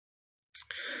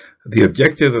The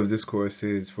objective of this course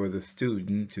is for the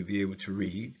student to be able to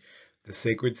read the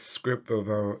sacred script of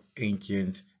our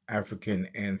ancient African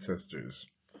ancestors.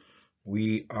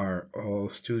 We are all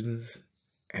students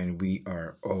and we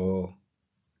are all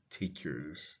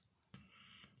teachers.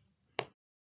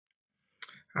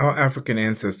 Our African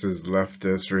ancestors left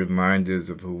us reminders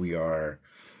of who we are.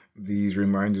 These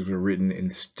reminders were written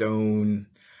in stone,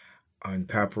 on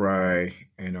papyri,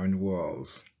 and on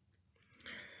walls.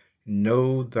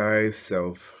 Know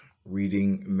thyself,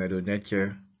 reading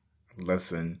Medonetia,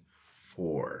 lesson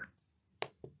 4.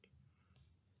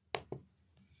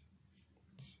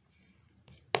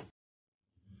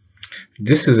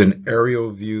 This is an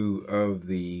aerial view of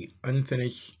the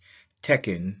unfinished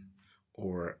Tkhnw,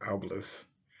 or obelisk.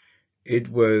 It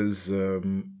was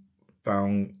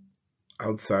found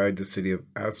outside the city of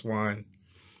Aswan,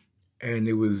 and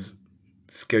it was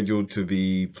scheduled to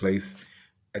be placed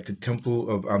at the Temple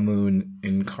of Amun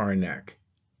in Karnak.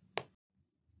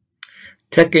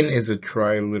 Tkhnw is a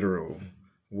triliteral,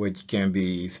 which can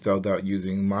be spelled out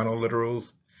using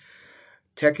monoliterals.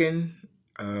 Tkhnw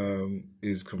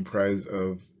is comprised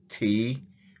of T,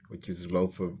 which is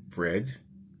loaf of bread,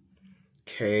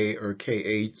 K or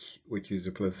KH, which is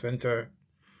the placenta,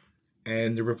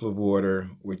 and the ripple of water,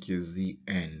 which is the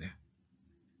N.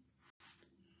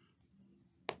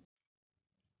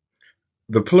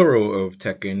 The plural of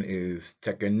Tkn is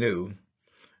Tkhnw.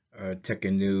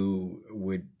 Tkhnw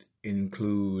would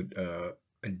include a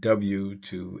W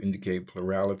to indicate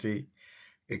plurality.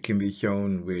 It can be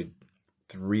shown with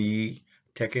 3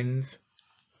 Tkns.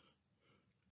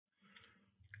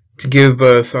 To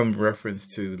give some reference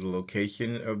to the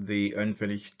location of the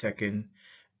unfinished Tkn,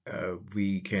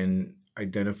 we can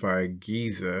identify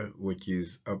Giza, which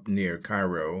is up near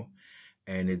Cairo,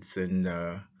 and it's in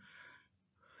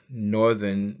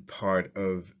northern part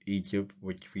of Egypt,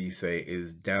 which we say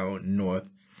is down north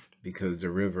because the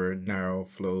river Nile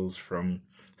flows from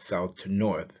south to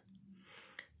north.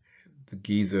 The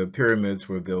Giza pyramids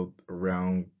were built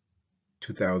around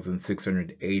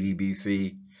 2680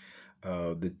 BC.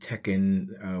 The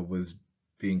Tkn was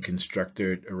being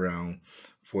constructed around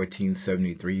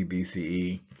 1473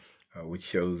 BCE, which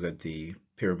shows that the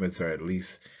pyramids are at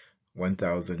least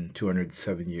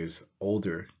 1,207 years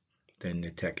older than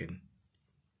the Tkn.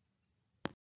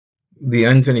 The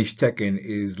unfinished Tkn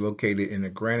is located in a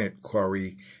granite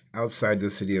quarry outside the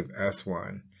city of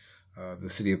Aswan. The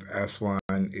city of Aswan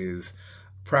is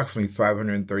approximately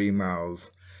 530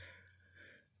 miles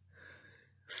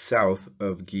south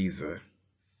of Giza.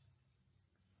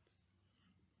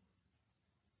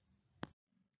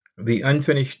 The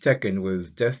unfinished Tkn was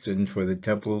destined for the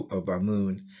Temple of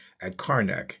Amun at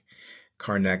Karnak.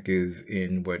 Karnak is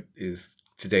in what is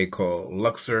today called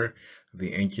Luxor.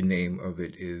 The ancient name of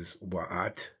it is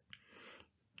Wa'at.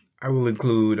 I will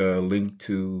include a link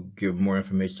to give more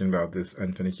information about this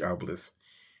unfinished obelisk.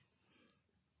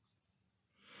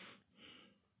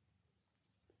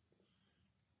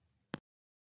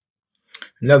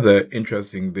 Another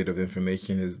interesting bit of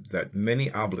information is that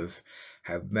many obelisks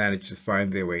have managed to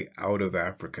find their way out of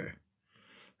Africa.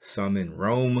 Some in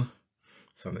Rome,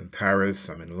 some in Paris,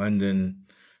 some in London,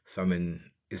 some in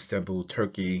Istanbul,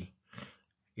 Turkey,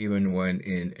 even one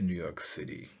in New York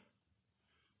City.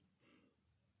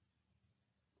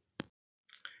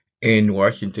 In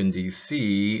Washington,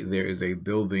 D.C., there is a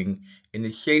building in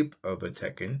the shape of a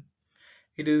Tkn.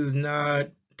 It is not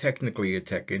technically a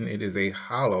Tkn, it is a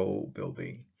hollow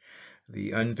building.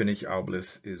 The unfinished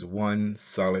obelisk is one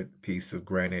solid piece of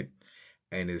granite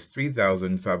and is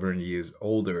 3,500 years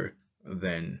older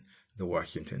than the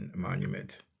Washington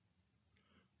Monument.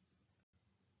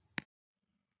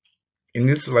 In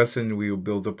this lesson, we will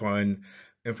build upon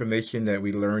information that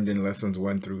we learned in lessons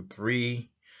 1 through 3.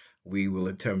 We will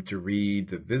attempt to read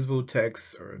the visible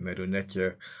text, or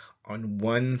Medonetia, on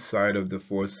one side of the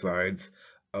 4 sides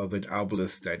of an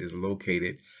obelisk that is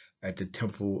located at the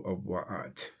Temple of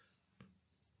Wa'at.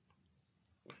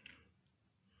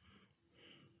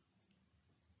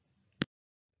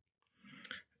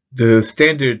 The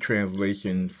standard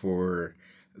translation for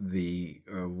the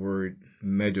word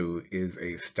medu is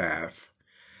a staff,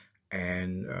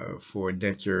 and for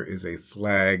netur is a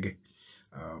flag.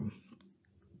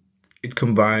 It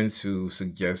combines to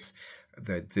suggest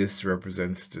that this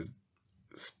represents the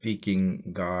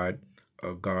speaking God,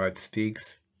 or God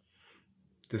speaks.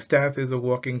 The staff is a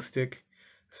walking stick,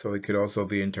 so it could also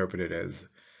be interpreted as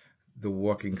the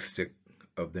walking stick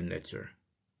of the netur.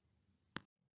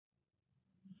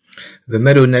 The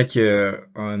Medonetia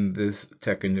on this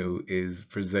Tkn is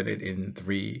presented in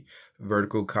 3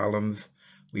 vertical columns.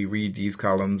 We read these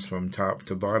columns from top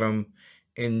to bottom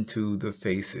into the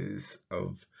faces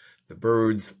of the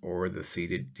birds or the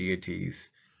seated deities.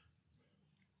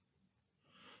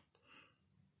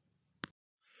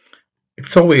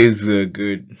 It's always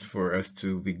good for us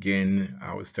to begin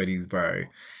our studies by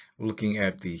looking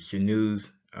at the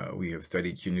Tkhnws. We have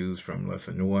studied Tkhnws from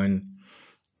lesson 1.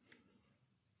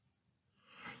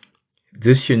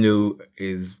 This Tkhnw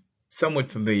is somewhat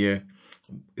familiar.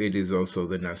 It is also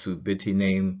the Nasut Biti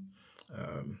name.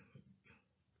 Um,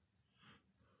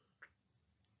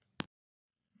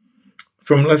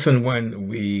 from lesson 1,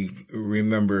 we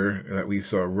remember that we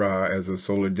saw Ra as a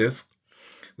solar disk.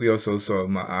 We also saw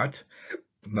Ma'at.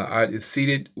 Ma'at is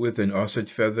seated with an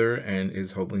ostrich feather and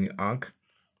is holding Ankh.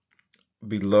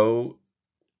 Below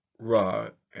Ra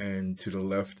and to the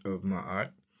left of Ma'at,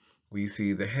 we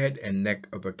see the head and neck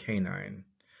of a canine.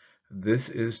 This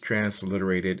is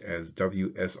transliterated as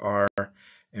WSR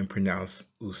and pronounced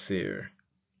Usir.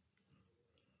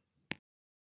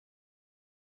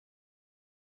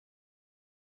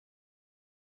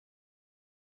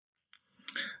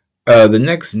 The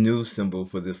next new symbol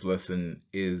for this lesson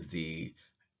is the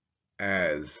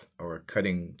as or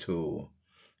cutting tool.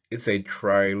 It's a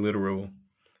triliteral.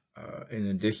 In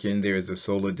addition, there is a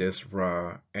solar disk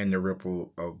Ra and the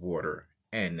ripple of water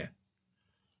N.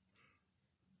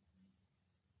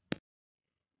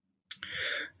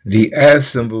 The as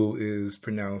symbol is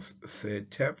pronounced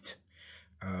setept.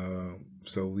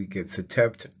 So we get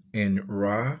setept in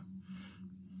Ra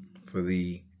for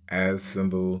the as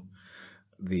symbol,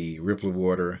 the ripple of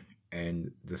water,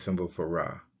 and the symbol for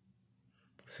Ra.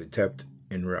 Setept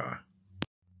in Ra.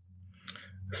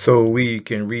 So we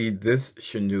can read this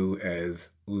Tkhnw as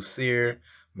Usir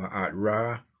Ma'at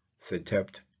Ra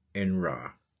Setept in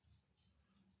Ra.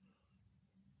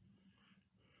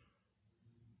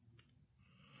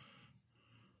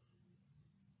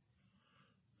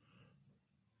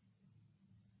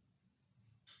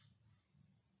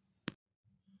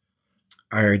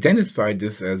 I identified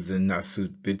this as the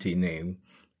Nasut Biti name,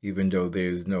 even though there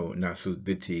is no Nasut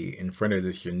Biti in front of the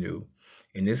Tkhnw.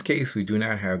 In this case, we do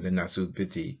not have the Nasut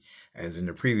Biti, as in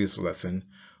the previous lesson.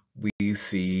 We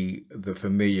see the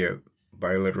familiar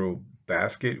bilateral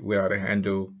basket without a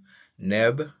handle,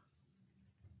 Neb.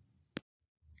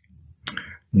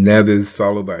 Neb is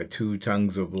followed by 2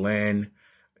 tongues of land,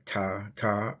 Ta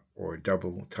Ta, or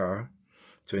double Ta.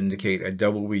 To indicate a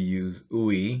double, we use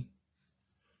Ui.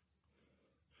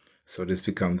 So this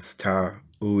becomes Ta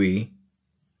Ui.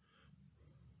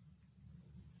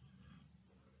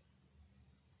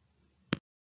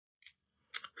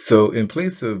 So in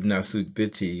place of Nasut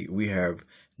Biti, we have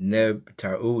Neb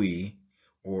Taui,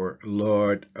 or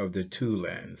Lord of the Two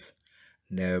Lands.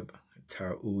 Neb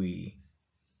Taui.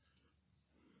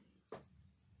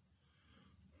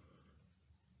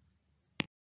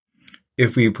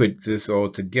 If we put this all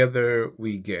together,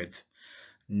 we get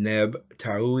Neb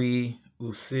Taui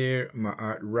Usir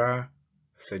Ma'at Ra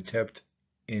Setept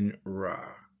in Ra.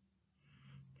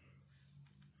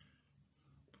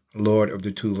 Lord of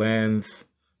the Two Lands,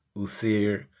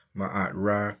 Usir Ma'at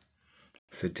Ra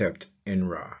Setept in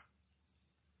Ra.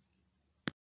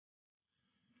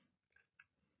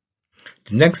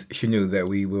 The next Tkhnw that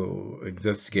we will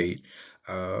investigate,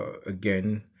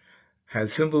 again,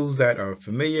 has symbols that are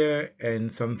familiar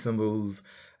and some symbols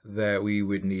that we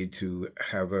would need to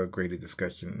have a greater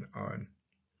discussion on.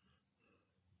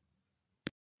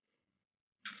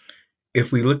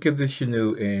 If we look at the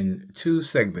Tkhnw in 2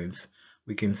 segments,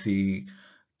 we can see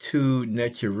 2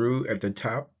 Neteru at the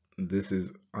top. This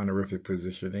is honorific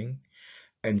positioning,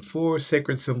 and 4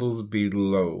 sacred symbols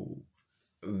below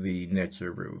the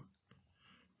Neteru.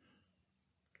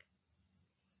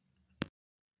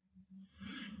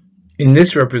 In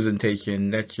this representation,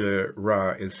 Neter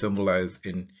Ra is symbolized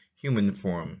in human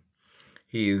form.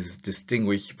 He is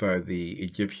distinguished by the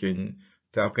Egyptian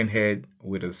falcon head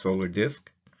with a solar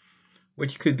disk,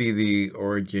 which could be the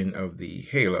origin of the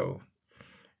halo.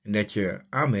 Neter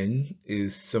Amen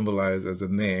is symbolized as a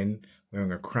man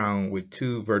wearing a crown with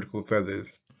 2 vertical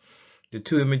feathers. The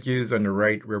 2 images on the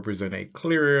right represent a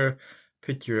clearer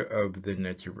picture of the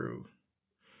Neteru.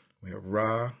 We have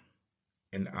Ra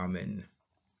and Amen.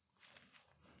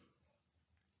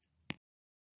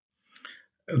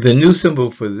 The new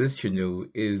symbol for this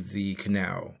Tkhnw is the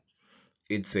canal.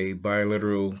 It's a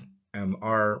bilateral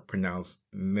MR pronounced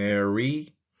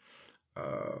Mary.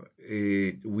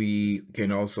 We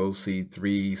can also see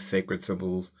 3 sacred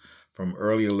symbols from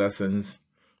earlier lessons,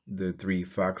 the 3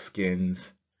 fox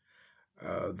skins,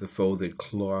 the folded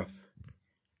cloth,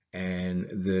 and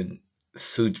the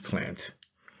suj plant.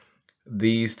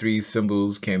 These 3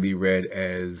 symbols can be read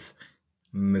as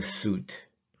Mesut.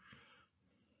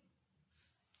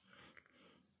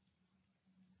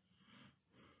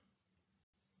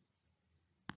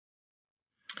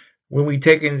 When we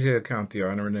take into account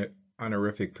the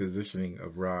honorific positioning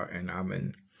of Ra and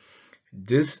Amen,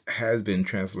 this has been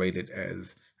translated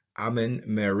as Amen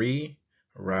Meri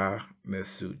Ra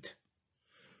Mesut.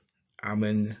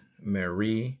 Amen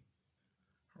Meri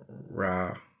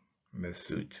Ra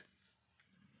Mesut.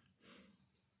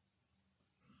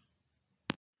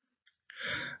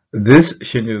 This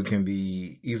Tkhnw can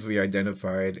be easily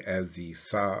identified as the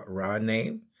Sa Ra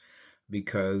name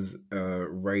because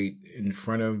right in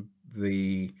front of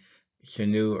the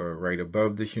Tkhnw, or right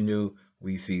above the Tkhnw,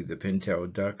 we see the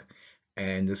pintail duck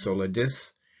and the solar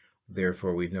disk.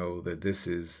 Therefore, we know that this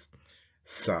is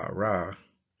Sa Ra,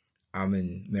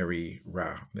 Amen Meri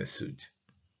Ra Mesut.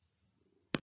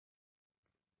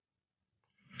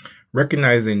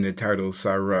 Recognizing the title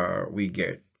Sa Ra, we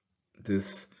get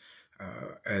this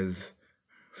as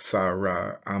Sa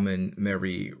Ra, Amen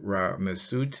Meri Ra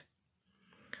Mesut.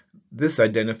 This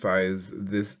identifies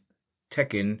this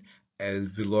Tkhnw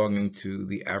as belonging to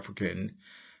the African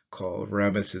called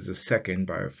Ramesses II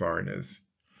by foreigners.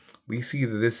 We see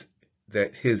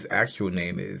that his actual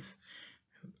name is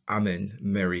Amen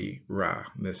Meri Ra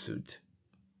Mesut.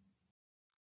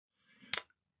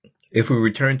 If we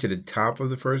return to the top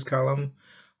of the first column,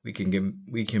 we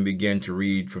can begin to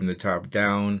read from the top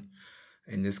down.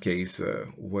 In this case,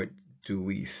 what do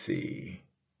we see?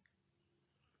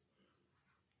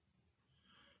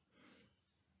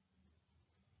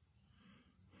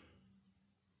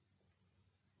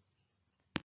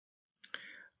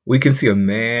 We can see a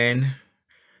man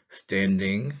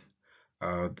standing.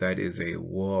 That is a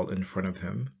wall in front of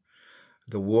him.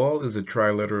 The wall is a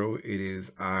triliteral. It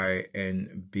is I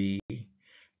and B,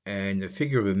 and the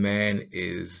figure of a man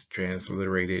is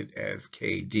transliterated as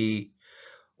KD,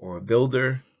 or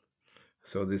builder.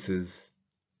 So this is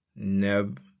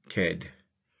Neb-Ked,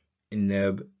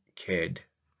 Neb-Ked,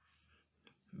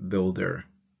 builder.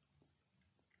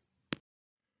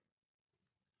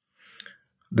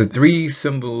 The three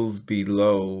symbols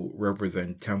below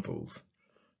represent temples,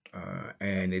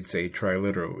 and it's a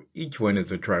triliteral. Each one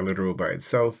is a triliteral by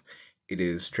itself. It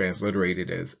is transliterated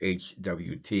as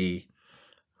HWT,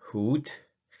 Hoot.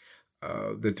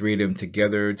 The three of them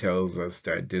together tells us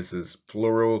that this is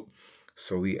plural,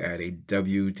 so we add a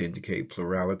W to indicate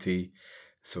plurality.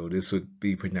 So this would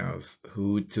be pronounced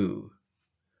Hutu.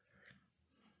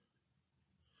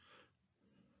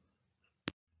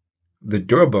 The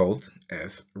door bolt,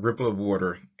 S, ripple of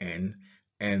water, N,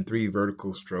 and three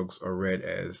vertical strokes are read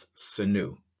as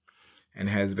Tkhnw, and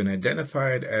has been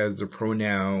identified as the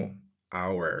pronoun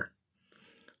our.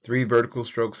 Three vertical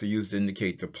strokes are used to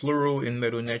indicate the plural in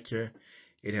Middle Nature.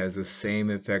 It has the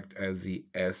same effect as the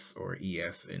S or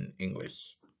ES in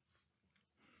English.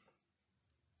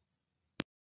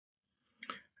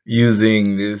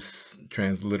 Using this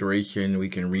transliteration, we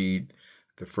can read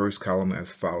the first column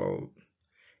as follows.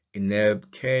 Ineb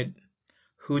Ked,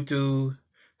 Hutu,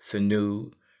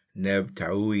 Tkhnw, Neb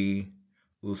Taui,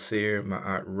 Usir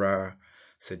Ma'at Ra,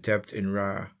 Setept in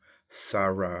Ra,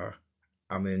 Sarah,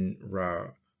 Amin Ra,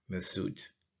 Mesut.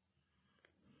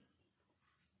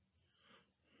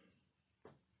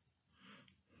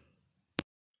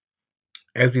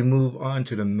 As we move on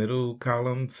to the middle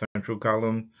column, central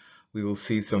column, we will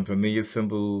see some familiar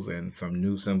symbols and some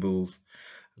new symbols.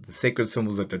 The sacred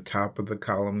symbols at the top of the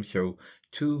column show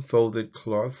two folded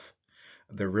cloths,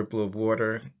 the ripple of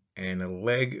water, and a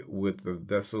leg with the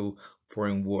vessel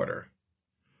pouring water.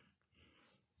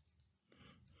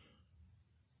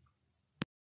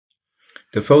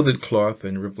 The folded cloth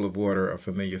and ripple of water are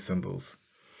familiar symbols.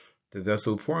 The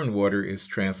vessel pouring water is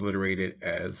transliterated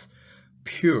as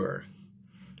pure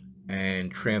and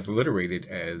transliterated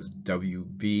as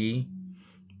WB.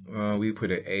 We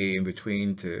put an A in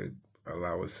between to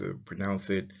allow us to pronounce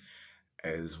it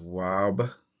as Wab.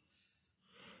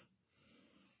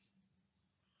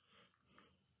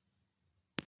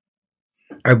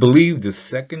 I believe the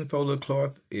second folded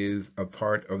cloth is a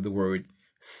part of the word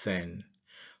sen,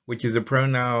 which is a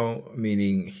pronoun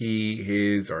meaning he,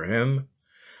 his, or him.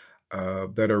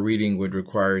 Better reading would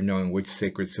require knowing which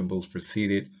sacred symbols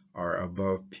preceded are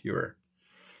above pure.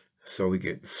 So we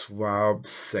get swab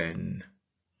sen.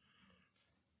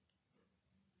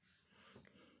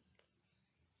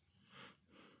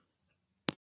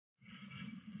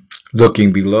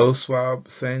 Looking below swab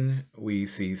sen, we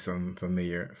see some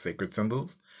familiar sacred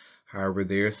symbols. However,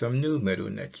 there are some new Middle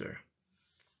Nature.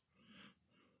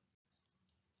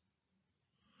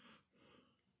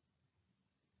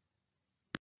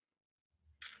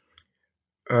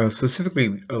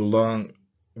 Specifically, along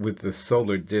with the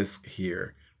solar disk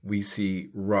here, we see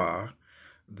Ra.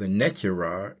 The Netia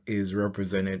Ra is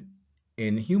represented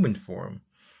in human form.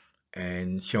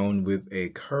 and shown with a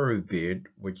curved beard,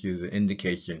 which is an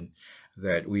indication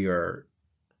that we are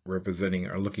representing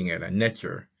or looking at a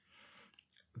netcher.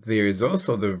 There is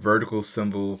also the vertical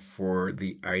symbol for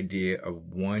the idea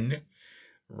of one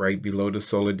right below the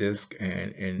solar disk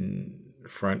and in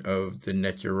front of the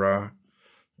netcher Ra.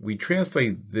 We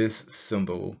translate this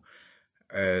symbol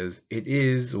as it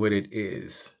is what it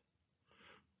is.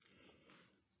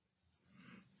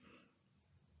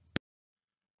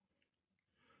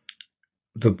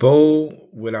 The bowl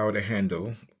without a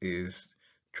handle is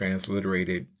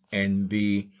transliterated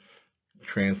NB,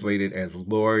 translated as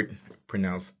Lord,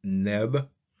 pronounced Neb.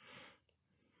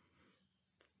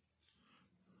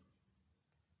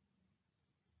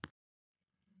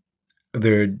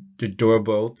 The door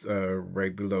bolt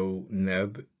right below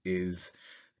Neb is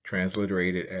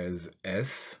transliterated as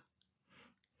S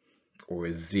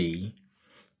or Z.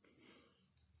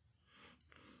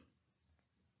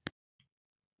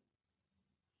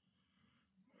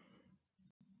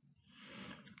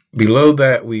 Below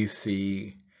that, we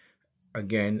see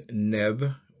again Neb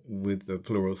with the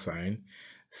plural sign.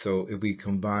 So if we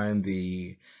combine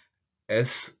the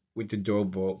S with the door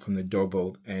bolt from the door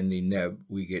bolt and the Neb,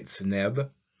 we get Sneb.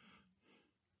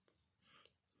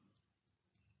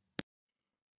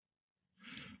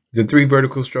 The three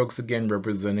vertical strokes again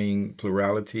representing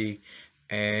plurality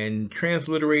and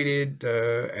transliterated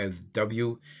as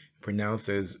W, pronounced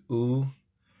as U.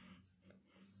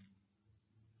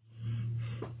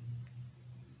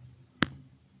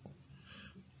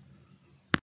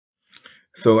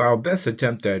 So our best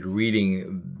attempt at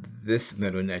reading this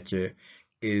middle netcher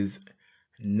is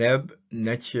Neb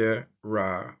Netcher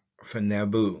Ra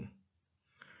Sanebu,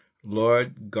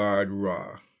 Lord God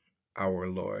Ra, our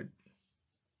Lord.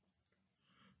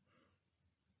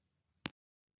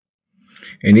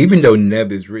 And even though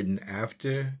Neb is written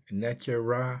after Netcher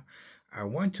Ra, I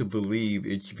want to believe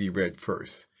it should be read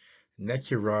first.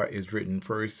 Netcher Ra is written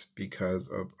first because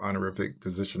of honorific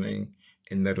positioning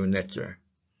in Medu Netcher.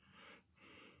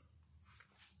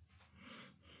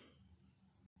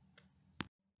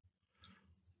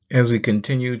 As we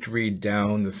continue to read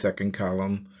down the second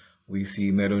column, we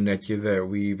see Medu Netcher that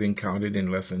we've encountered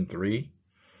in lesson 3,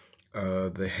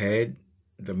 the head,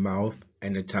 the mouth,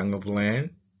 and the tongue of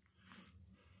land.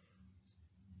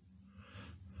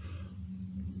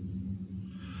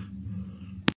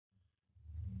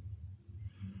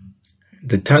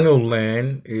 The tongue of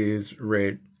land is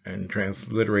read and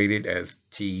transliterated as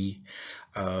T.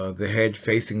 The head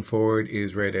facing forward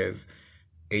is read as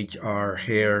HR,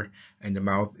 hair, and the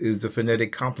mouth is the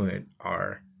phonetic complement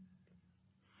R.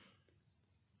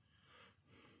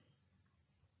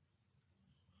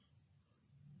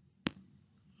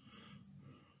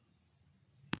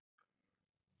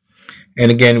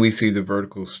 And again, we see the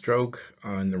vertical stroke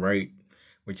on the right,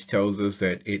 which tells us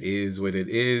that it is what it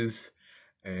is.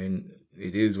 And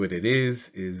it is what it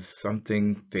is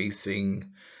something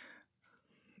facing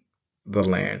the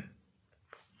land.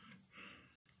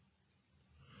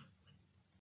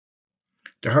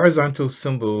 The horizontal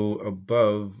symbol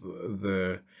above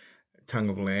the tongue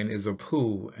of land is a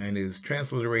pu and is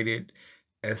transliterated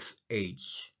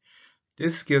SH.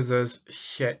 This gives us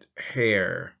shet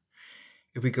hair.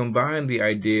 If we combine the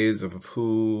ideas of a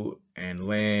pool and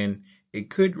land, it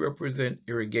could represent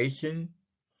irrigation.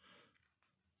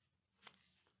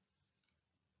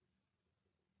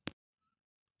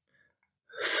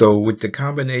 So with the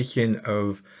combination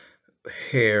of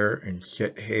hair and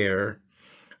shet hair,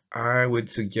 I would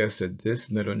suggest that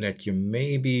this middle netcher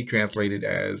may be translated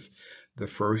as the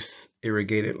first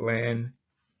irrigated land.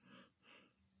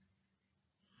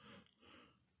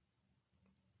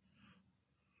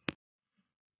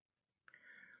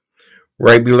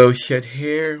 Right below shed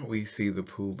hair, we see the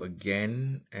pool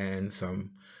again and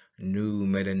some new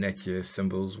meta netcher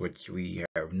symbols which we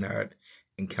have not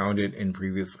encountered in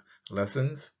previous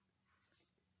lessons.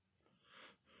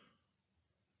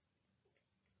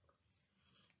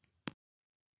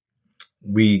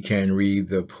 We can read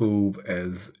the pool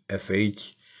as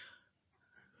SH.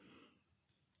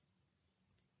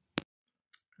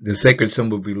 The sacred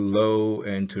symbol below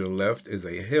and to the left is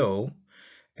a hill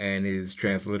and is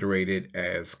transliterated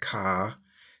as Ka,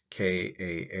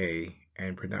 K-A-A,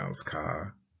 and pronounced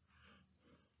Ka.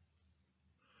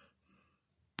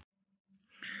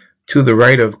 To the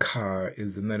right of Ka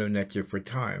is the meta netcher for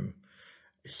time,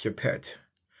 Shapet,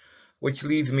 which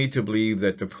leads me to believe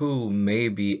that the pu may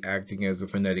be acting as a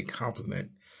phonetic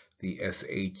complement, the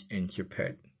SH in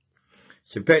Shapet.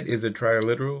 Shapet is a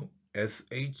triliteral,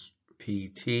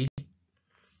 SHPT.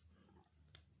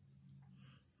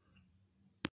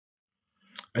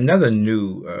 Another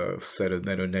new set of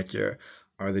meta netcher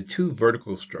are the two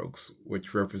vertical strokes,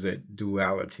 which represent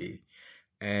duality,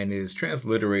 and is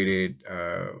transliterated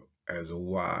as a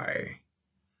Y.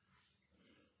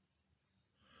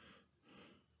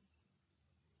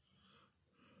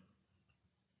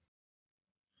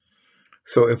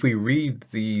 So if we read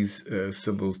these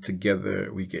symbols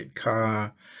together, we get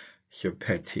Ka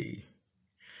Shapeti.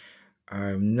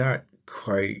 I'm not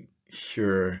quite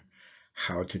sure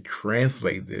how to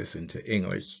translate this into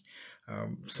English.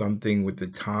 Something with the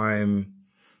time,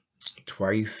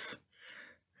 twice,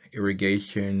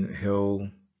 irrigation, hill.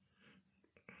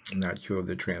 I'm not sure of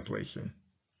the translation.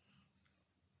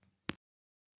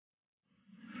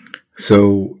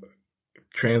 So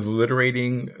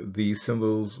transliterating these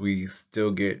symbols, we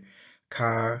still get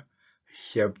Ka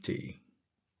Shepti.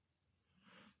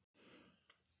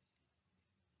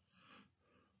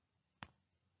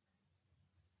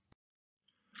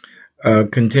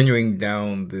 Continuing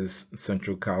down this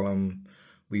central column,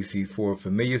 we see four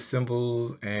familiar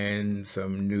symbols and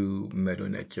some new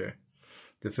Medonecha.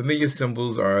 The familiar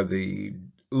symbols are the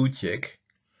Uchik,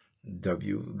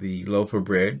 W, the loaf of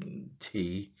bread,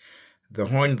 T, the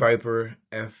horned viper,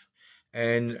 F,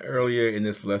 and earlier in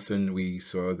this lesson we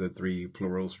saw the three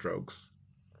plural strokes.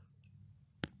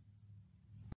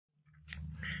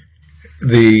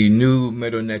 The new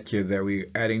Medonecha that we're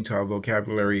adding to our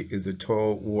vocabulary is a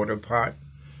tall water pot,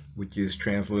 which is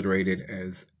transliterated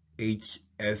as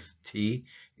HST.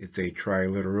 It's a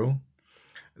triliteral.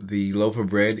 The loaf of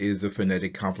bread is a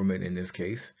phonetic complement in this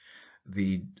case.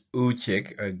 The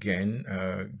uchik,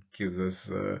 again, gives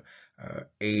us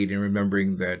aid in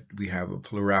remembering that we have a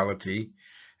plurality.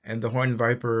 And the horned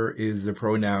viper is the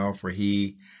pronoun for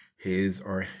he, his,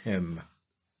 or him.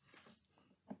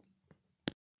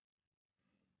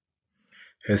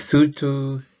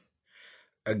 Hesutu,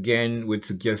 again, would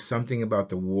suggest something about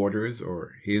the waters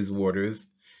or his waters.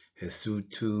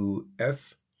 Hesutu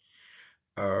F.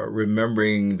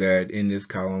 Remembering that in this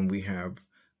column we have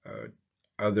uh,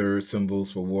 other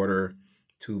symbols for water,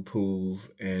 two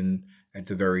pools, and at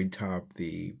the very top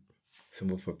the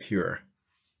symbol for pure,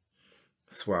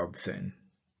 Swabsen.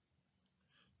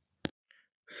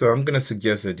 So I'm going to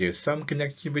suggest that there's some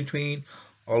connection between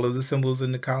all of the symbols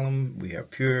in the column. We have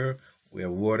pure, we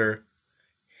have water,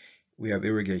 we have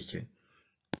irrigation.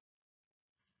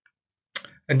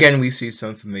 Again, we see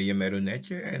some familiar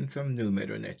Medonecha and some new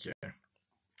Medonecha.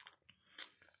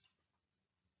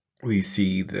 We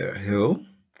see the hill,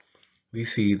 we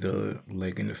see the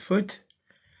leg and the foot,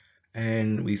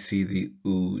 and we see the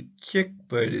ooh chick,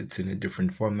 but it's in a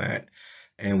different format,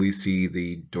 and we see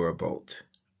the door bolt.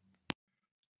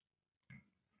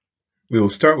 We will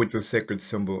start with the sacred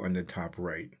symbol on the top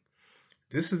right.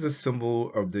 This is a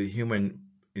symbol of the human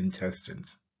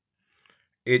intestines.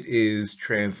 It is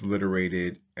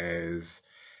transliterated as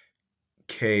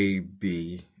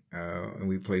KB, and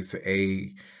we place the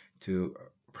A to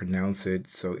pronounce it,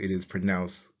 so it is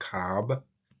pronounced Cob.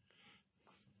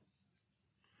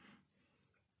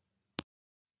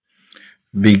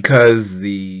 Because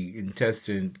the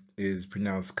intestine is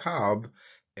pronounced Cob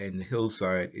and the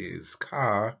hillside is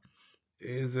Ka,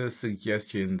 is a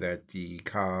suggestion that the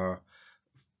Ka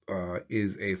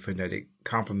is a phonetic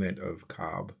complement of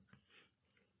Cob.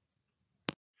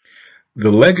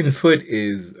 The leg and foot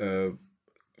is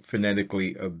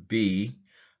phonetically a B,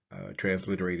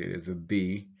 transliterated as a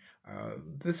B.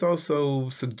 This also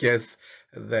suggests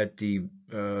that the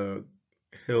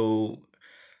hill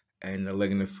and the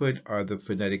leg and the foot are the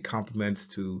phonetic complements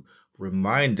to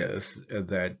remind us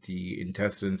that the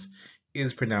intestines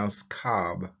is pronounced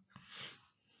cob.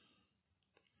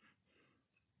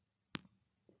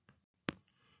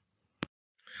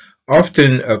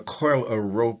 Often a coil of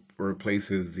rope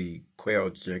replaces the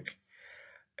quail chick,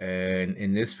 and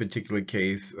in this particular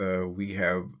case, we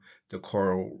have the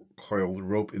coiled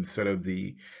rope instead of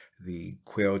the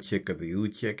quail chick or the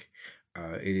chick.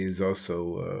 It is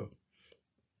also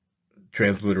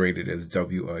transliterated as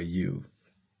WRU.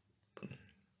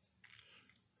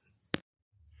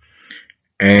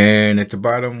 And at the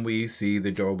bottom, we see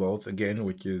the door bolt again,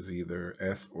 which is either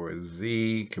S or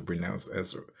Z. Could pronounce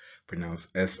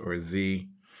S or Z.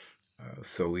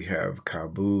 So we have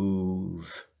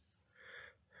caboose.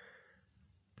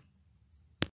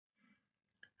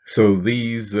 So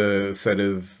these set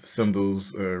of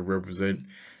symbols represent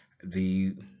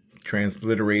the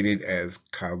transliterated as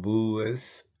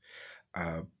caboose.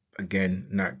 Uh, Again,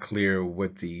 not clear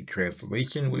what the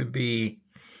translation would be,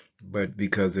 but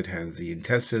because it has the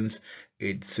intestines,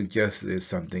 it suggests it's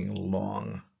something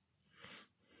long.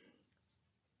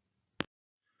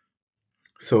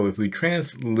 So if we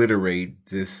transliterate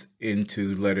this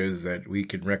into letters that we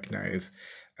can recognize,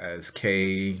 as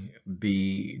K,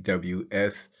 B, W,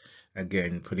 S.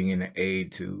 Again, putting in an A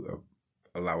to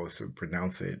allow us to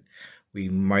pronounce it. We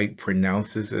might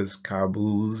pronounce this as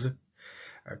Kabuz,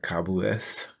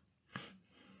 Kabus.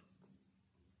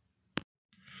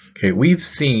 Okay, we've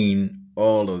seen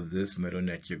all of this middle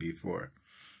netia before.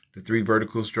 The three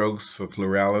vertical strokes for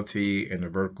plurality and the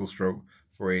vertical stroke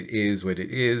for it is what it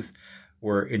is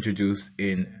were introduced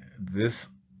in this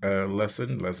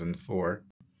lesson, lesson 4.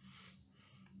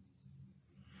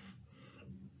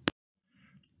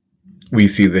 We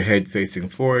see the head facing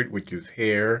forward, which is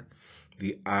hair,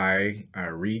 the eye,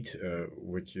 reet,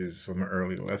 which is from an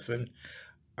early lesson,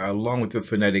 along with the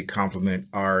phonetic complement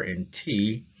R and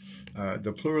T.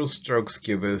 The plural strokes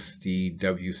give us the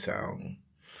W sound.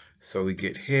 So we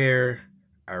get hair,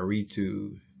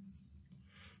 aritu.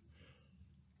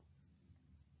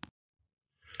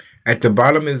 At the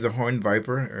bottom is the horned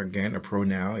viper, again, a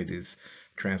pronoun. It is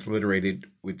transliterated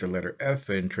with the letter F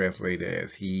and translated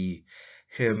as he,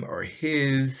 him, or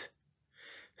his.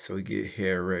 So we get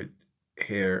hair,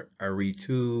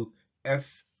 aritu,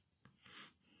 F.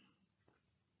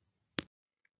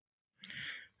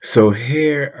 So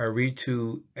hair,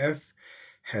 aritu, F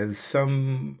has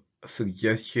some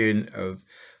suggestion of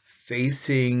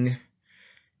facing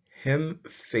him,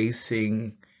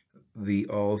 facing the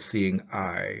all-seeing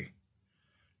eye.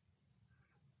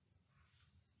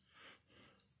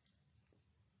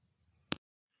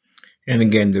 And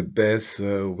again, the best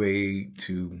way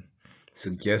to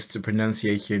suggest the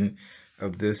pronunciation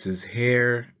of this is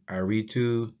hair,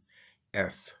 aritu,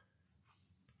 F.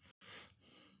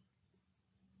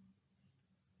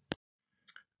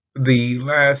 The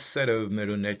last set of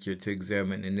middle netia to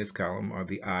examine in this column are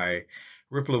the eye,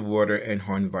 ripple of water, and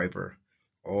horned viper,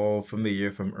 all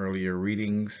familiar from earlier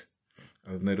readings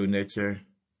of middle netia.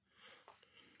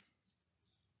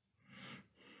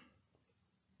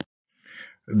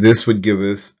 This would give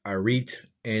us arit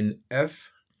and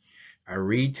F.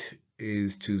 Arit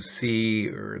is to see,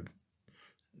 or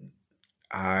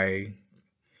eye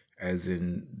as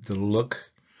in the look,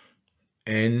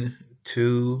 and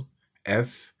to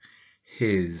F,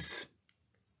 his.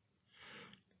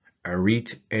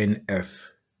 Arit and F.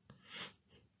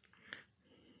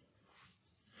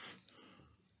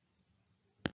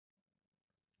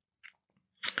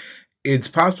 It's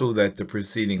possible that the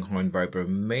preceding horned viper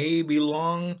may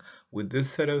belong with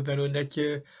this set of middle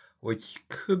netia, which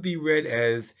could be read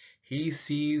as he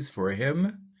sees for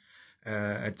him.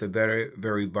 At the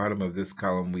very bottom of this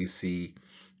column, we see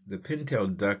the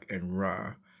pintail duck and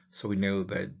Ra, so we know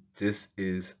that this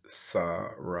is Sa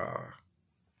Ra.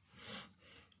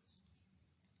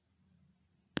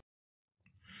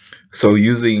 So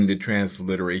using the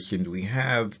transliteration we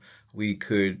have, we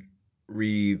could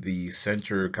read the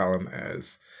center column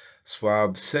as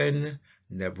Swab Sen,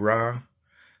 Nebra,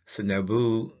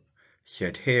 Senebu,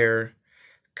 Shether,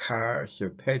 Ka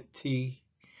Shepeti,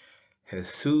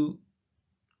 Hesu,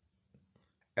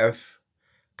 F,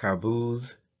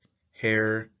 Kabuz,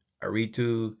 Hair,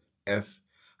 Aritu, F,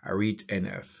 Arit, and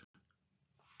F.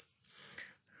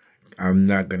 I'm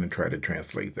not going to try to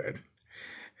translate that.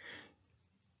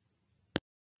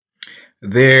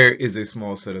 There is a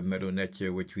small set of middle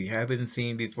netia which we haven't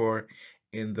seen before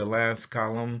in the last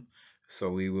column, so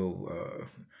we will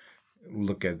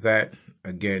look at that.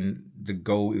 Again, the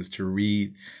goal is to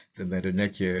read the middle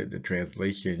netia, the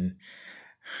translation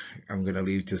I'm going to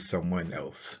leave to someone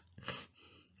else.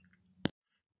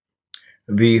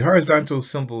 The horizontal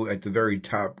symbol at the very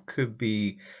top could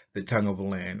be the tongue of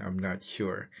land. I'm not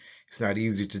sure. It's not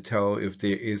easy to tell if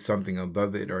there is something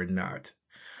above it or not.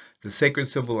 The sacred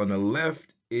symbol on the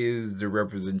left is the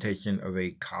representation of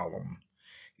a column.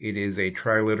 It is a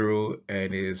triliteral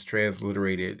and is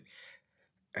transliterated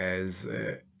as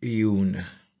Iun.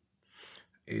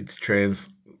 It's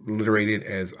transliterated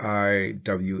as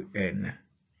IWN,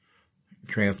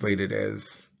 translated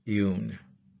as Iun.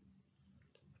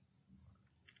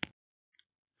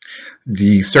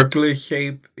 The circular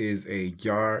shape is a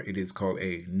jar. It is called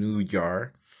a new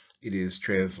jar. It is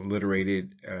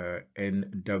transliterated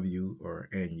NW or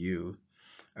NU.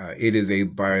 It is a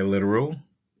biliteral.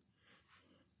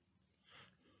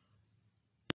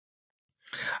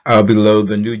 Below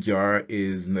the new jar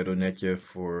is middle netia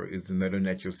is the middle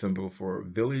netia symbol for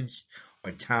village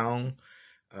or town.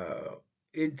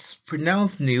 It's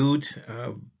pronounced nude,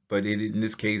 but in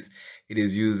this case, it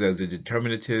is used as a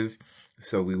determinative,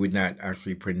 so we would not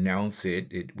actually pronounce it.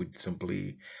 It would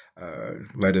simply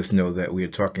let us know that we are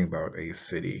talking about a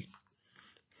city.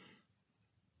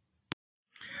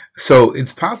 So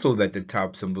it's possible that the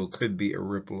top symbol could be a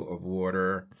ripple of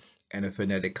water and a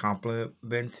phonetic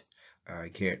complement. I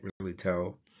can't really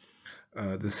tell.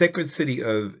 The sacred city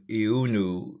of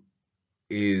Iunu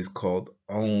is called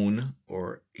On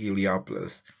or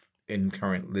Heliopolis in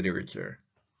current literature.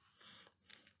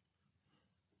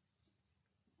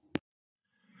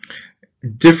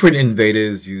 Different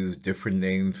invaders use different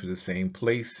names for the same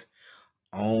place.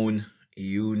 On,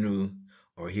 Iunu,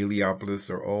 or Heliopolis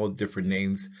are all different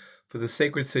names for the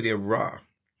sacred city of Ra.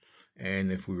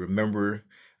 And if we remember,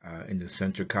 in the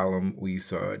center column, we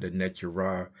saw the Neter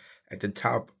Ra at the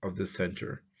top of the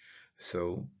center.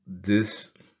 So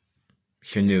this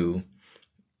Tkhnw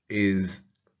is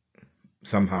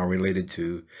somehow related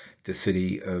to the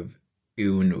city of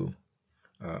Iunu,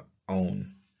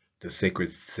 On, the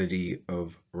sacred city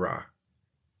of Ra.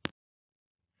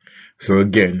 So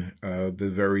again, the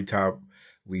very top,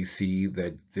 we see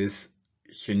that this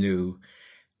Tkhnw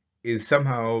is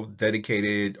somehow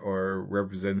dedicated or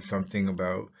represents something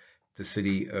about the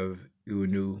city of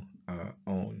Iunu,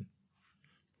 On.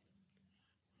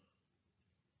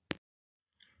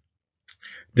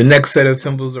 The next set of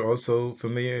symbols are also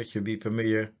familiar, should be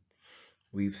familiar.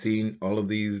 We've seen all of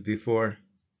these before.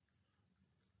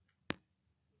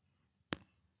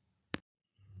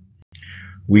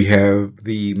 We have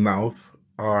the mouth,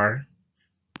 R,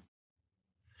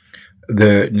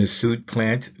 the Nasut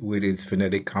plant with its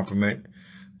phonetic complement,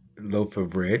 loaf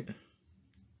of bread.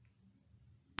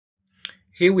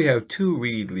 Here we have two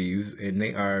reed leaves, and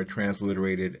they are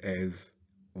transliterated as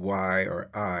Y or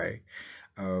I.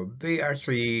 They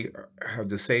actually have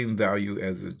the same value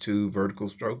as the two vertical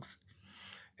strokes.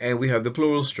 And we have the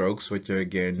plural strokes, which are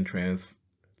again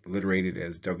transliterated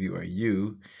as W or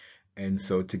U. And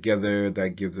so together that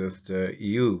gives us the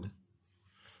U.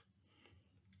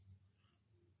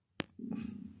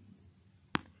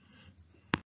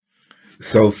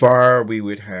 So far we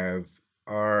would have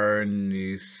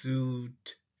Arnisut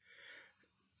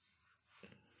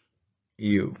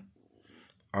U.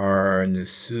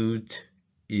 Arnisut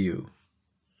U.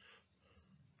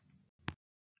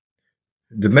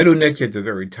 The middle niche at the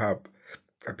very top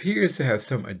appears to have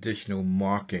some additional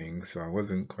marking, so I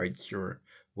wasn't quite sure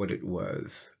what it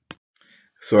was.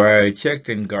 So I checked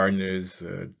in Gardner's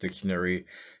dictionary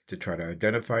to try to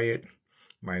identify it.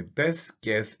 My best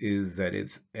guess is that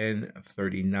it's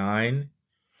N39,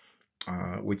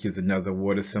 which is another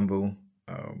water symbol.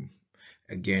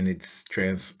 Again, it's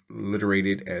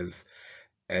transliterated as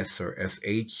S or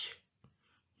SH.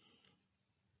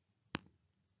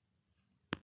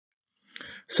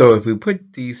 So if we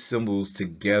put these symbols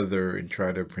together and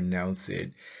try to pronounce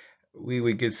it, we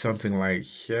would get something like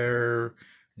Sher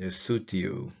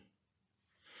Nesutiu.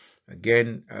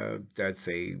 Again, that's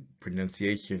a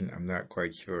pronunciation. I'm not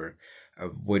quite sure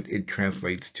of what it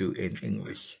translates to in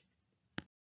English.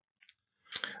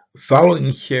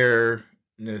 Following Sher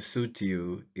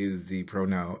Nesutiu is the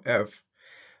pronoun F,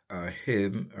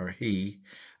 him or he.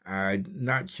 I'm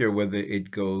not sure whether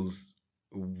it goes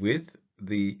with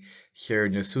the Sher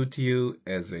Nesutiu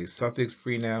as a suffix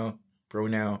pronoun,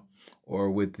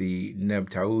 or with the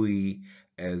Nebtaui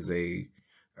as a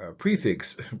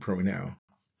prefix pronoun.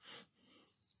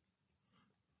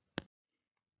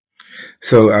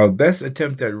 So our best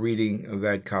attempt at reading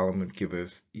that column would give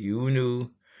us Iunu,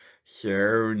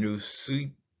 Sher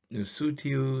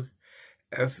Nusutiu,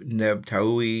 F Neb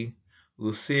Taui,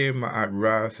 Usir Ma'at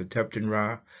Ra, Seteptin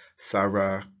Ra,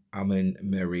 Sarah, Amen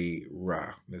Mary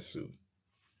Ra, Misu.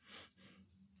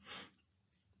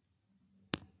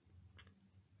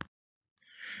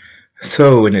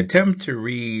 So an attempt to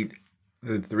read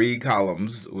the three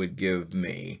columns would give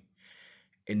me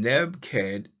Eneb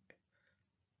Ked,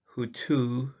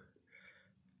 Hutu,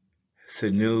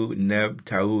 Senu Neb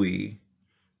Taui,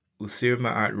 Usir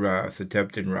Ma'at Ra,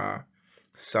 Seteptin Ra,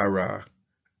 Sarah,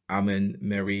 Amen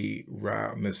Mary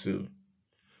Ra Misu.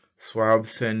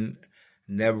 Swabsen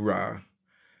Nebra,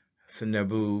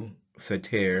 Senebu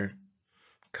Sater,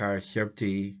 Ka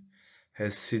Shepti,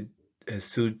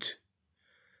 Hesut,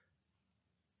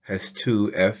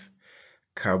 Hestu F,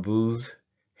 Kabuz,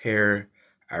 Her,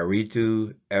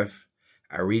 Aritu F,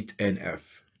 Arit N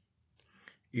F.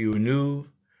 Iunu,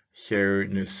 Sher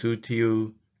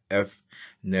Nusutiu F,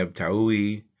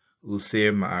 Nebtaui,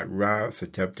 Usir Ma'at Ra,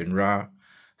 Seteptin Ra,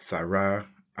 Sarah,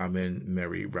 Amen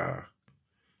Mary Ra.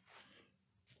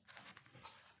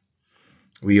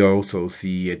 We also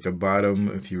see at the bottom,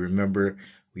 if you remember,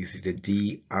 we see the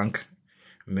D Ankh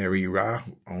Mary Ra,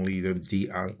 only the D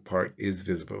Ankh part is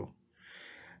visible.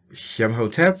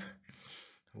 Shemhotep,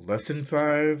 lesson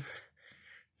 5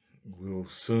 will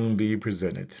soon be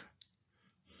presented.